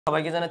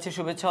সবাইকে জানাচ্ছি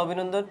শুভেচ্ছা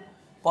অভিনন্দন।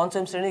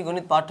 পঞ্চম শ্রেণীর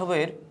গণিত পাঠ্য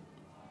বইয়ের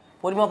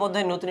পরিমাপ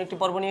অধ্যায়ের নতুন একটি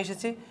পর্ব নিয়ে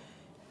এসেছি।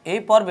 এই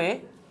পর্বে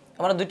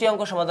আমরা দুটি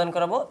অঙ্ক সমাধান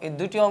করাবো। এই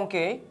দুটি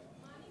অঙ্কে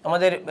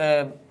আমাদের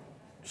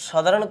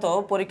সাধারণত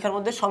পরীক্ষার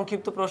মধ্যে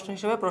সংক্ষিপ্ত প্রশ্ন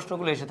হিসেবে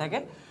প্রশ্নগুলো এসে থাকে।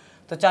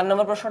 তো 4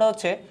 নম্বর প্রশ্নটা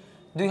হচ্ছে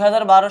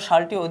 2012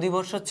 সালটি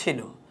অধিবর্ষ ছিল।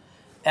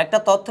 একটা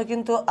তথ্য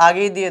কিন্তু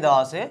আগেই দিয়ে দেওয়া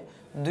আছে,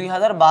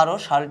 2012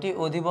 সালটি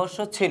অধিবর্ষ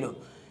ছিল।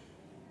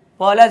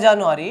 1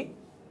 জানুয়ারি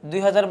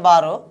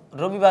 2012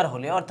 রবিবার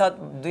হলে, অর্থাৎ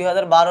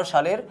 2012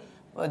 সালের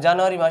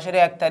জানুয়ারি মাসের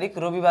 1 তারিখ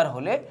রবিবার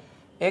হলে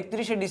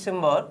 31শে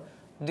ডিসেম্বর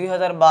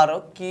 2012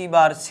 কী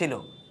বার ছিল?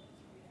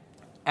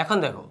 এখন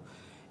দেখো,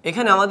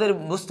 এখানে আমাদের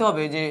বুঝতে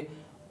হবে যে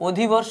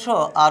অধিবর্ষ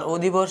আর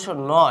অধিবর্ষ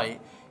নয়,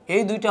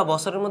 এই দুইটা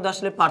বছরের মধ্যে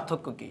আসলে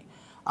পার্থক্য কী।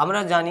 আমরা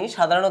জানি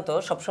সাধারণত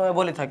সবসময়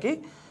বলে থাকি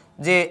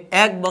যে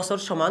 1 বছর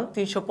সমান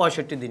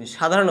 365 দিন।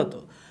 সাধারণত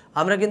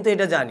আমরা কিন্তু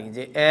এটা জানি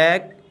যে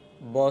 1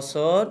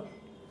 বছর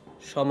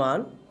সমান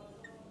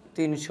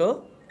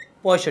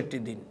 365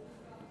 দিন,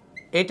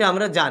 এটা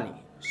আমরা জানি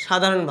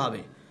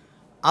সাধারণভাবে।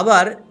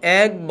 আবার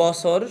 1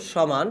 বছর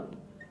সমান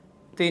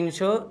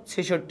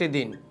 366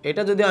 দিন,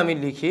 এটা যদি আমি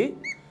লিখি,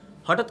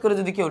 হঠাৎ করে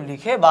যদি কেউ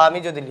লিখে বা আমি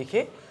যদি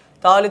লিখি,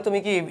 তাহলে তুমি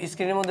কি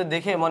স্ক্রিনের মধ্যে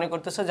দেখে মনে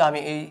করতেছো যে আমি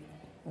এই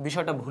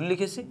বিষয়টা ভুল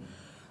লিখেছি?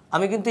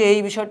 আমি কিন্তু এই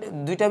বিষয়টা,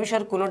 দুইটা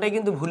বিষয়ের কোনোটাই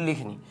কিন্তু ভুল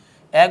লিখিনি।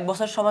 1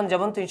 বছর সমান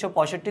যেমন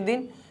 365 দিন,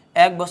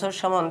 1 বছর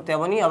সমান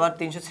তেমনই আবার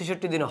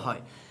 366 দিনও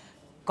হয়।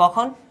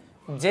 কখন?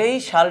 যেই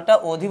সালটা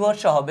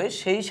অধিবর্ষ হবে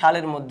সেই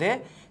সালের মধ্যে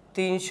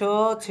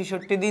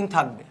 366 দিন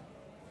থাকবে।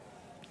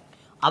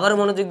 আবার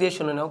মনোযোগ দিয়ে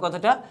শুনে নাও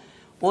কথাটা।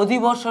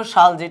 অধিবর্ষ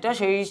সাল যেটা,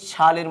 সেই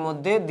সালের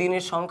মধ্যে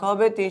দিনের সংখ্যা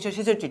হবে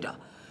 366টা।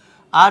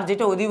 আর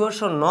যেটা অধিবর্ষ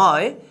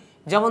নয়,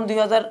 যেমন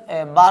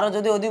 2012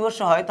 যদি অধিবর্ষ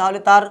হয়, তাহলে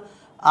তার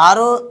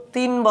আরও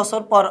 3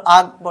 বছর পর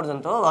আগ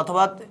পর্যন্ত,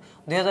 অথবা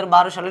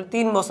 2012 সালের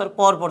 3 বছর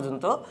পর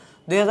পর্যন্ত,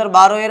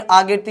 2012 এর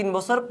আগের 3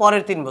 বছর,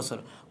 পরের 3 বছর,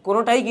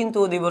 কোনোটাই কিন্তু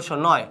অধিবর্ষ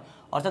নয়।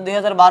 অর্থাৎ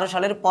 2012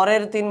 সালের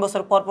পরের 3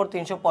 বছর পর পর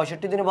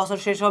 365 দিনে বছর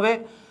শেষ হবে।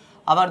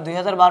 আবার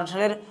 2012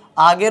 সালের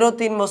আগেরও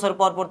 3 বছর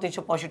পর পর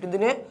 365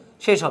 দিনে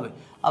শেষ হবে।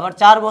 আবার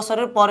 4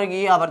 বছরের পরে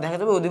গিয়ে আবার দেখা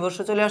যাবে অধিবর্ষ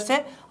চলে আসছে,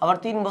 আবার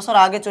 3 বছর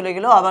আগে চলে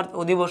গেলেও আবার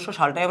অধিবর্ষ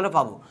সালটাই আমরা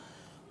পাবো।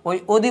 ওই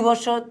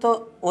অধিবর্ষ, তো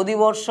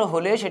অধিবর্ষ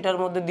হলে সেটার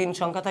মধ্যে দিন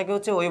সংখ্যা থাকে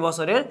হচ্ছে ওই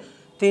বছরের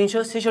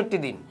 366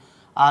 দিন।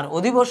 আর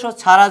অধিবর্ষ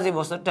ছাড়া যে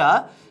বছরটা,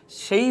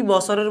 সেই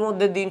বছরের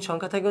মধ্যে দিন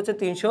সংখ্যা থাকে হচ্ছে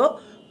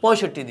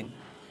 365 দিন।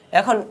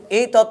 এখন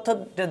এই তথ্য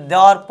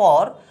দেওয়ার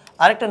পর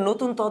আরেকটা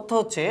নতুন তথ্য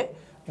হচ্ছে,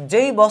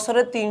 যেই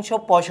বছরের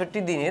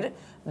 365 দিনের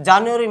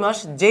জানুয়ারি মাস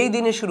যেই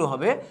দিনে শুরু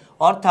হবে,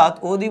 অর্থাৎ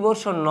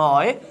অধিবর্ষ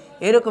নয়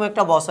এরকম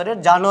একটা বছরের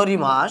জানুয়ারি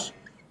মাস,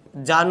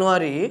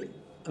 জানুয়ারি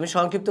আমি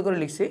সংক্ষিপ্ত করে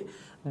লিখছি,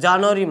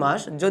 জানুয়ারি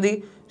মাস যদি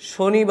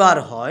শনিবার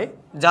হয়,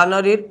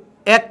 জানুয়ারির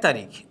 1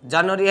 তারিখ,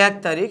 জানুয়ারি 1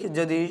 তারিখ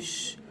যদি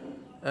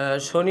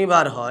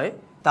শনিবার হয়,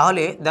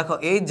 তাহলে দেখো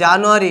এই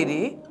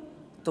জানুয়ারিরই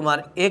তোমার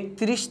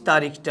 31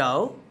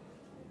 তারিখটাও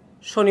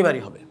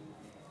শনিবারই হবে।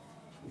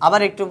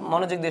 আবার একটু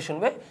মনোযোগ দিয়ে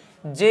শুনবে,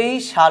 যেই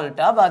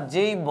সালটা বা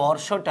যেই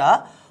বর্ষটা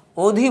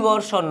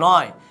অধিবর্ষ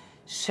নয়,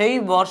 সেই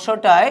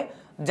বর্ষটায়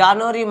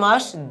জানুয়ারি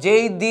মাস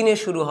যেই দিনে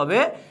শুরু হবে,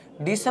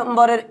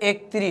 ডিসেম্বরের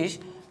 31,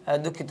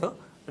 দুঃখিত,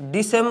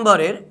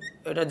 ডিসেম্বরের,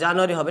 এটা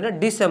জানুয়ারি হবে না,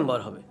 ডিসেম্বর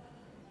হবে,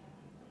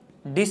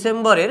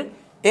 ডিসেম্বরের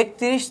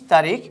 31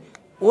 তারিখ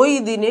ওই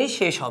দিনেই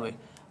শেষ হবে।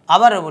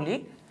 আবারও বলি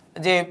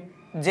যে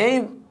যেই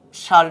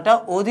সালটা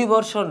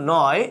অধিবর্ষ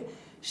নয়,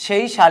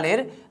 সেই সালের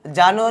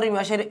জানুয়ারি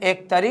মাসের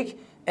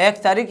 1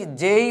 তারিখ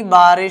যেই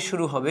বারে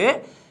শুরু হবে,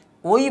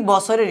 ওই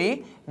বছরেরই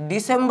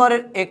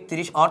ডিসেম্বরের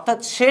 31 অর্থাৎ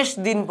শেষ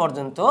দিন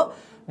পর্যন্ত,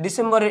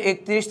 ডিসেম্বরের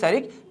 31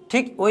 তারিখ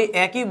ঠিক ওই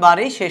একই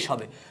বারেই শেষ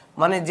হবে।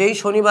 মানে যেই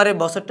শনিবারে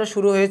বছরটা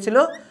শুরু হয়েছিল,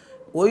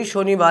 ওই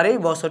শনিবারেই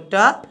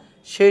বছরটা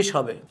শেষ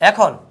হবে।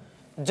 এখন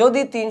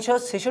যদি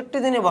 366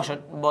 দিনে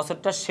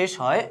বছরটা শেষ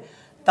হয়,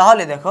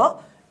 তাহলে দেখো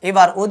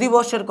এবার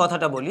অধিবর্ষের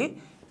কথাটা বলি।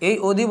 এই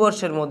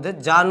অধিবর্ষের মধ্যে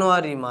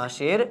জানুয়ারি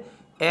মাসের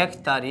 1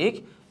 তারিখ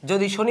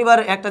যদি শনিবার,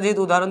 একটা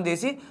যেহেতু উদাহরণ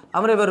দিয়েছি,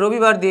 আমরা এবার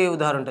রবিবার দিয়ে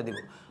উদাহরণটা দিব,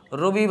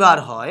 রবিবার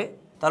হয়,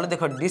 তাহলে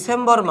দেখো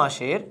ডিসেম্বর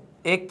মাসের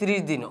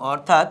 31 দিন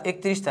অর্থাৎ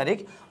 31 তারিখ,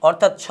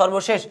 অর্থাৎ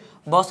সর্বশেষ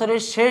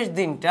বছরের শেষ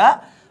দিনটা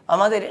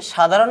আমাদের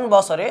সাধারণ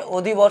বছরে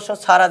অধিবর্ষ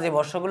ছাড়া যে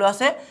বর্ষগুলো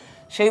আছে,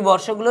 সেই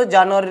বর্ষগুলো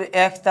জানুয়ারির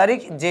 1 তারিখ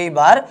যেই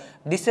বার,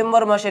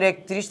 ডিসেম্বর মাসের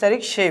 31 তারিখ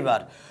সেই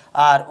বার।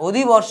 আর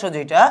অধিবর্ষ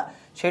যেটা,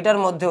 সেটার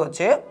মধ্যে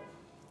হচ্ছে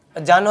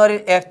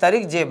জানুয়ারির 1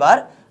 তারিখ যে বার,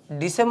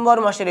 ডিসেম্বর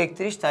মাসের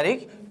 31 তারিখ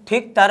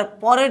ঠিক তার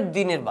পরের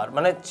দিনের বার,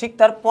 মানে ঠিক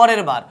তার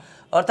পরের বার।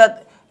 অর্থাৎ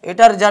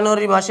এটার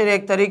জানুয়ারি মাসের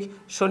 1 তারিখ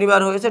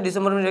শনিবার হয়েছে,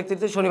 ডিসেম্বর মাসের 1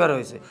 তারিখ শনিবার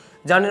হয়েছে।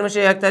 জানুয়ারি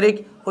মাসের 1 তারিখ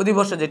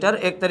অধিবর্ষ যেটার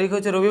 1 তারিখ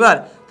হয়েছে রবিবার,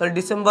 তাহলে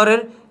ডিসেম্বরের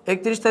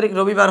 31 তারিখ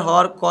রবিবার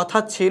হওয়ার কথা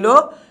ছিল,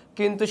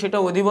 কিন্তু সেটা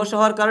অধিবর্ষ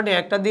হওয়ার কারণে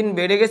একটা দিন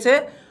বেড়ে গেছে,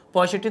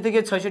 65 থেকে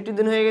 66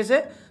 দিন হয়ে গেছে,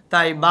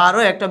 তাই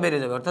বারও একটা বেড়ে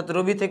যাবে, অর্থাৎ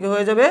রবি থেকে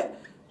হয়ে যাবে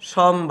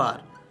সোমবার।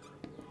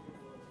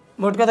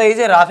 মোট কথা এই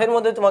যে রাফের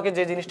মধ্যে তোমাকে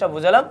যে জিনিসটা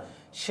বোঝালাম,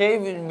 সেই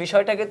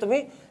বিষয়টাকে তুমি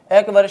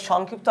একেবারে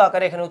সংক্ষিপ্ত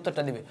আকারে এখানে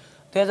উত্তরটা দিবে।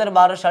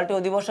 2012 সালটি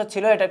অধিবর্ষ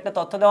ছিল, এটা একটা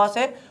তথ্য দেওয়া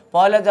আছে।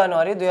 1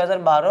 জানুয়ারি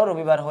 2012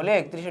 রবিবার হলে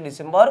 31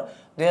 ডিসেম্বর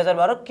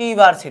 2012 কী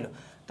বার ছিল?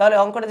 তাহলে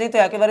অঙ্কটা যেহেতু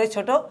একেবারেই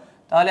ছোট,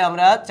 তাহলে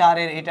আমরা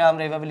 4-এর এটা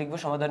আমরা এভাবে লিখবো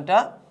সমাধানটা।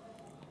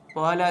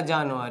 1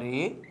 জানুয়ারি,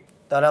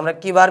 তাহলে আমরা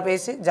কী বার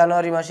পেয়েছি?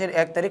 জানুয়ারি মাসের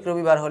 1 তারিখ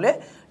রবিবার হলে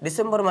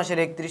ডিসেম্বর মাসের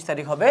 31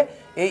 তারিখ হবে।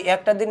 এই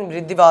একটা দিন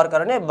বৃদ্ধি পাওয়ার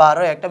কারণে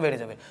বারও একটা বেড়ে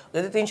যাবে।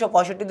 যদি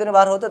 365 দিনে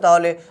বার হতো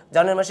তাহলে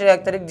জানুয়ারি মাসের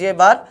 1 তারিখ যে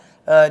বার,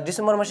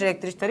 ডিসেম্বর মাসের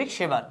 31 তারিখ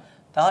সে বার,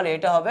 তাহলে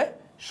এটা হবে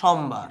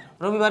সোমবার।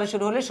 রবিবারে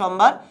শুরু হলে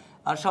সোমবার,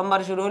 আর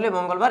সোমবারে শুরু হলে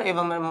মঙ্গলবার,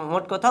 এবং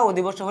মোট কথা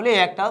অধিবর্ষ হলে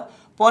একটা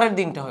পরের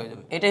দিনটা হয়ে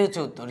যাবে। এটাই হচ্ছে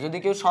উত্তর। যদি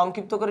কেউ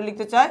সংক্ষিপ্ত করে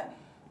লিখতে চায়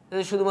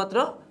তাহলে শুধুমাত্র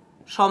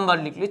সোমবার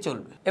লিখলেই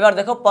চলবে। এবার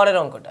দেখো পরের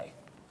অঙ্কটায়,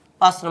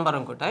 5 নম্বর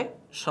অঙ্কটায়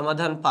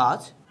সমাধান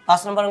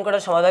 5 নম্বর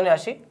অঙ্কটার সমাধানে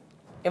আসি।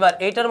 এবার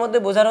এইটার মধ্যে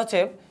বোঝার হচ্ছে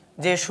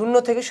যে শূন্য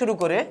থেকে শুরু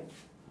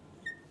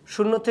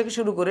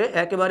করে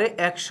একেবারে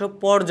 100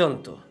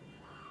 পর্যন্ত,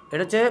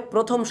 এটা হচ্ছে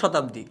প্রথম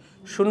শতাব্দী।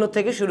 শূন্য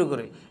থেকে শুরু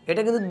করে,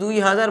 এটা কিন্তু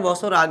 2000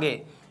 বছর আগে,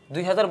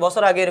 2000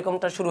 বছর আগে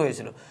এরকমটা শুরু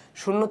হয়েছিল।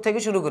 শূন্য থেকে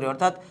শুরু করে,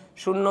 অর্থাৎ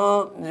শূন্য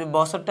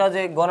বছরটা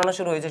যে গণনা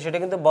শুরু হয়েছে সেটা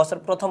কিন্তু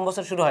প্রথম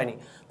বছর শুরু হয়নি।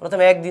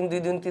 প্রথমে 1 দিন, 2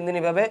 দিন, 3 দিন,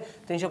 এভাবে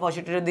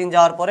 365 দিন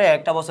যাওয়ার পরে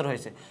একটা বছর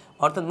হয়েছে।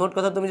 অর্থাৎ মোট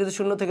কথা তুমি যদি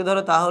শূন্য থেকে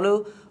ধরো, তাহলেও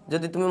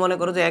যদি তুমি মনে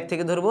করো যে 1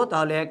 থেকে ধরবো,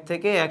 তাহলে 1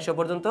 থেকে 100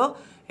 পর্যন্ত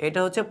এটা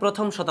হচ্ছে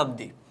প্রথম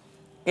শতাব্দী।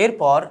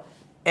 এরপর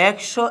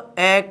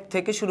 101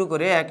 থেকে শুরু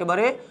করে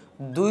একেবারে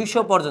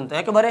 200 পর্যন্ত,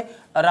 একেবারে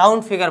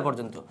রাউন্ড ফিগার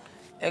পর্যন্ত,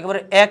 একেবারে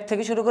 1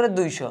 থেকে শুরু করে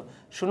 200,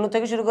 শূন্য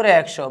থেকে শুরু করে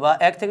 100 বা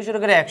 1 থেকে শুরু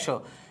করে 100,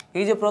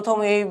 এই যে প্রথম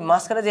এই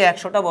মাঝখানে যে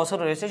 100টা বছর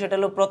রয়েছে সেটা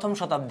হলো প্রথম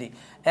শতাব্দী,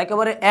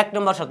 একেবারে 1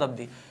 নম্বর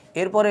শতাব্দী।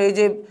 এরপরে এই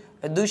যে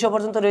 200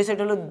 পর্যন্ত রয়েছে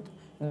এটা হলো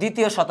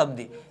দ্বিতীয়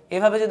শতাব্দী।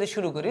 এভাবে যদি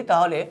শুরু করি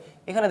তাহলে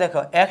এখানে দেখো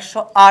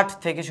 108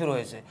 থেকে শুরু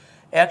হয়েছে,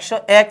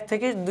 101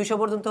 থেকে 200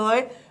 পর্যন্ত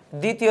হয়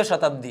দ্বিতীয়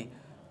শতাব্দী।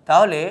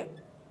 তাহলে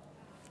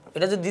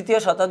এটা যদি দ্বিতীয়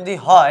শতাব্দী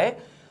হয়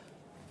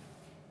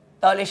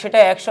তাহলে সেটা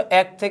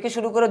 101 থেকে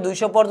শুরু করে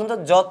 200 পর্যন্ত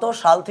যত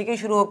সাল থেকেই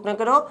শুরু হোক না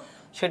কেন,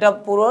 সেটা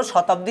পুরো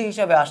শতাব্দী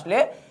হিসাবে আসলে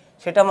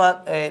সেটা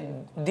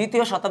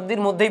দ্বিতীয়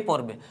শতাব্দীর মধ্যেই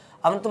পড়বে।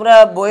 তোমরা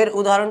বইয়ের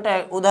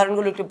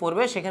উদাহরণগুলো একটু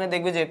পড়বে, সেখানে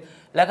দেখবে যে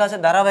লেখা আছে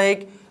ধারাবাহিক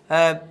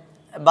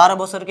 12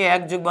 বছরকে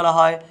 1 যুগ বলা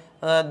হয়,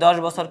 10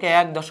 বছরকে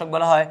 1 দশক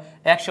বলা হয়,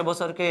 100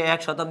 বছরকে 1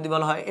 শতাব্দী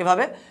বলা হয়,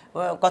 এভাবে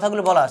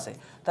কথাগুলো বলা আছে।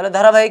 তাহলে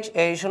ধারাবাহিক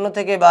এই 0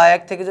 থেকে বা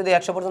 1 থেকে যদি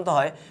 100 পর্যন্ত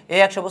হয়, এই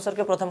 100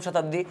 বছরকে প্রথম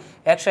শতাব্দী,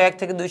 101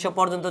 থেকে 200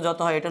 পর্যন্ত যত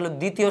হয় এটা হলো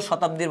দ্বিতীয়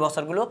শতাব্দীর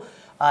বছরগুলো।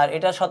 আর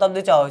এটা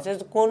শতাব্দী চাওয়া হয়েছে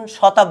কোন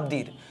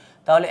শতাব্দীর,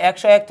 তাহলে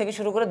 101 থেকে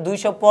শুরু করে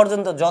 200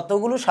 পর্যন্ত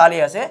যতগুলো সালই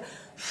আছে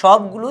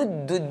সবগুলো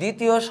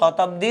দ্বিতীয়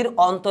শতাব্দীর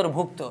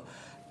অন্তর্ভুক্ত।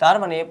 তার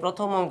মানে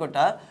প্রথম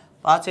অঙ্কটা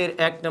 5-এর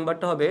 1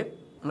 নম্বরটা হবে,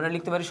 আমরা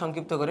লিখতে পারি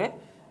সংক্ষিপ্ত করে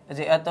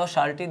যে এত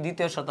সালটি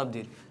দ্বিতীয়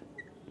শতাব্দীর,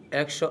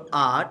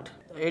 108,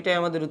 এটাই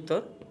আমাদের উত্তর।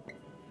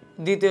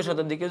 দ্বিতীয়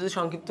শতাব্দী কেউ যদি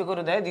সংক্ষিপ্ত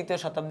করে দেয় দ্বিতীয়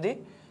শতাব্দী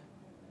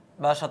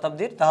বা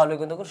শতাব্দীর, তাহলে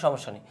কিন্তু কোনো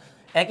সমস্যা নেই।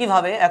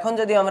 একইভাবে এখন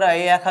যদি আমরা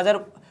এই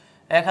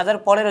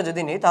 1015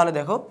 যদি নিই তাহলে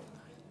দেখো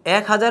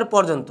 1000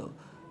 পর্যন্ত,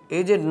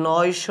 এই যে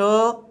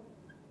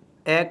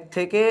 901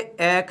 থেকে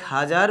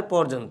 1000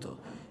 পর্যন্ত,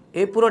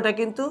 এই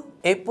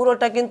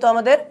পুরোটা কিন্তু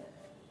আমাদের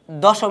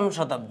দশম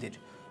শতাব্দীর।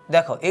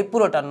 দেখো এই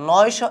পুরোটা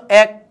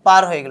 901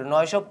 পার হয়ে গেল,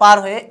 900 পার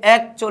হয়ে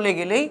 1 চলে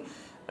গেলেই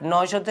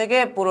 900 থেকে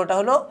পুরোটা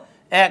হলো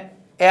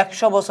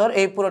 100 বছর,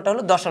 এই পুরোটা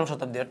হলো দশম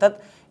শতাব্দী। অর্থাৎ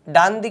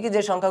ডান দিকে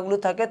যে সংখ্যাগুলো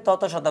থাকে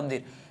তত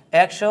শতাব্দীর।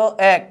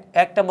 101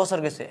 একটা বছর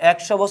গেছে,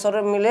 100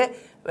 বছরের মিলে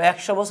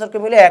 100 বছরকে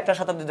মিলে একটা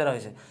শতাব্দী ধরা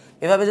হয়েছে।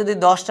 এভাবে যদি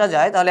 10টা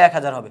যায় তাহলে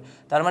 1000 হবে।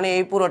 তার মানে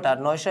এই পুরোটা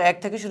 901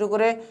 থেকে শুরু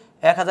করে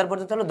 1000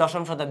 পর্যন্ত হলো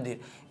দশম শতাব্দীর।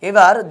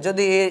 এবার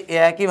যদি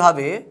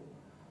একইভাবে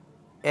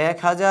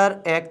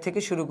 1001 থেকে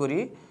শুরু করি,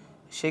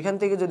 সেখান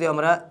থেকে যদি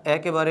আমরা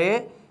একেবারে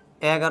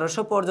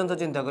 1100 পর্যন্ত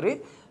চিন্তা করি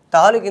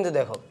তাহলে কিন্তু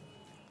দেখো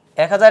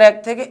 1001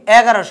 থেকে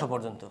 1100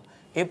 পর্যন্ত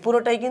এই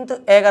পুরোটাই কিন্তু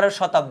 11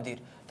 শতাব্দীর।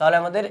 তাহলে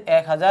আমাদের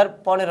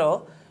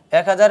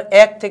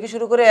 1001 থেকে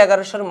শুরু করে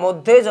 1100-র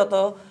মধ্যে যত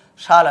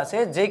সাল আছে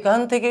যেখান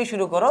থেকেই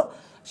শুরু করো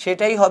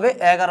সেটাই হবে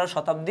 11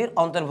 শতাব্দীর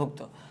অন্তর্ভুক্ত।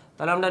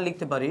 তাহলে আমরা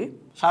লিখতে পারি,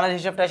 সালের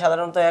হিসাবটাই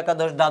সাধারণত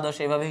একাদশ, দ্বাদশ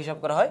এইভাবে হিসাব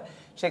করা হয়।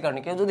 সে কারণে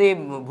কেউ যদি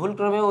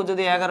ভুলক্রমেও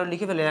যদি 11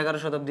 লিখে ফেলে 11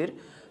 শতাব্দীর,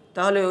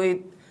 তাহলে ওই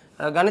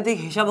গাণিতিক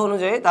হিসাব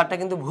অনুযায়ী তারটা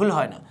কিন্তু ভুল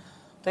হয় না।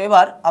 তো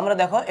এবার আমরা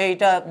দেখো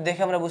এইটা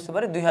দেখে আমরা বুঝতে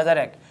পারি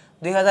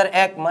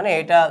 2001 মানে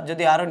এটা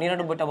যদি আরও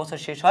 99টা বছর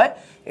শেষ হয়,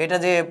 এটা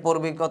যে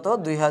পড়বে কত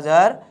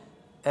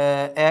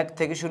 2001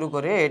 থেকে শুরু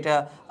করে এটা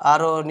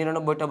আরও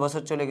 99টা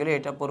বছর চলে গেলে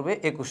এটা পড়বে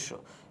 2100।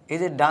 এই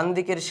যে ডান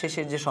দিকের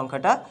শেষের যে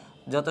সংখ্যাটা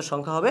যত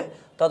সংখ্যা হবে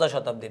তত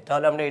শতাব্দীর।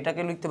 তাহলে আমরা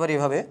এটাকে লিখতে পারি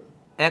এভাবে,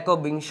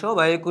 একবিংশ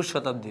বা 21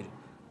 শতাব্দীর।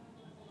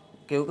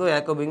 কেউ কেউ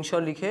একবিংশ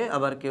লিখে,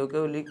 আবার কেউ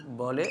কেউ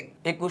বলে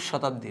 21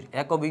 শতাব্দীর।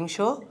 একবিংশ,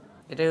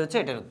 এটাই হচ্ছে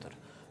এটার উত্তর।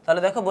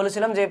 তাহলে দেখো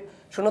বলেছিলাম যে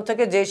 0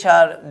 থেকে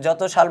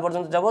যত সাল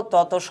পর্যন্ত যাব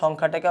তত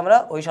সংখ্যাটাকে আমরা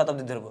ওই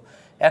শতাব্দী ধরবো।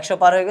 100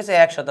 পার হয়ে গেছে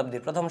 1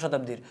 শতাব্দীর, প্রথম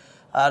শতাব্দীর।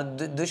 আর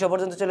 200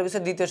 পর্যন্ত চলে গেছে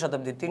দ্বিতীয়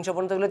শতাব্দীর, 300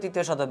 পর্যন্ত গেলে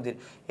তৃতীয় শতাব্দীর।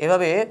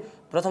 এভাবে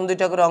প্রথম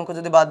দুইটা করে অঙ্ক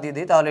যদি বাদ দিয়ে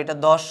দিই তাহলে এটা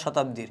 10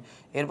 শতাব্দীর,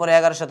 এরপরে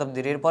 11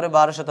 শতাব্দীর, এরপরে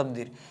 12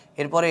 শতাব্দীর,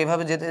 এরপরে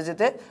এভাবে যেতে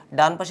যেতে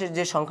ডান পাশের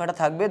যে সংখ্যাটা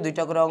থাকবে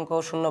দুইটা করে অঙ্ক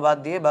শূন্য বাদ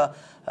দিয়ে বা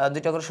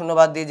দুইটা করে শূন্য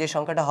বাদ দিয়ে যে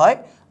সংখ্যাটা হয়,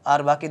 আর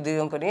বাকি দুই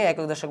অঙ্ক নিয়ে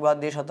একক দশক বাদ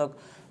দিয়ে শতক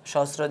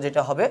সহস্র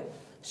যেটা হবে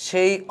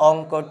সেই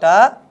অঙ্কটা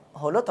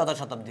হলো তত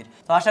শতাব্দীর।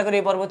 তো আশা করি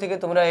এই পর্ব থেকে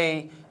তোমরা এই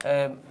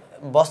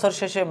বছর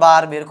শেষে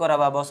বার বের করা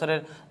বা বছরের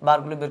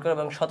বারগুলো বের করা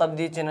এবং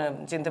শতাব্দী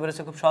চিনতে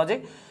পেরেছে খুব সহজেই।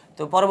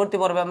 তো পরবর্তী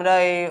পর্বে আমরা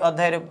এই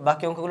অধ্যায়ের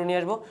বাকি অঙ্কগুলো নিয়ে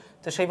আসবো।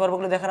 তো সেই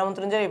পর্বগুলো দেখার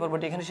আমন্ত্রণ জানাই। এই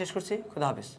পর্বটি এখানে শেষ করছি। খুদা হাফেজ।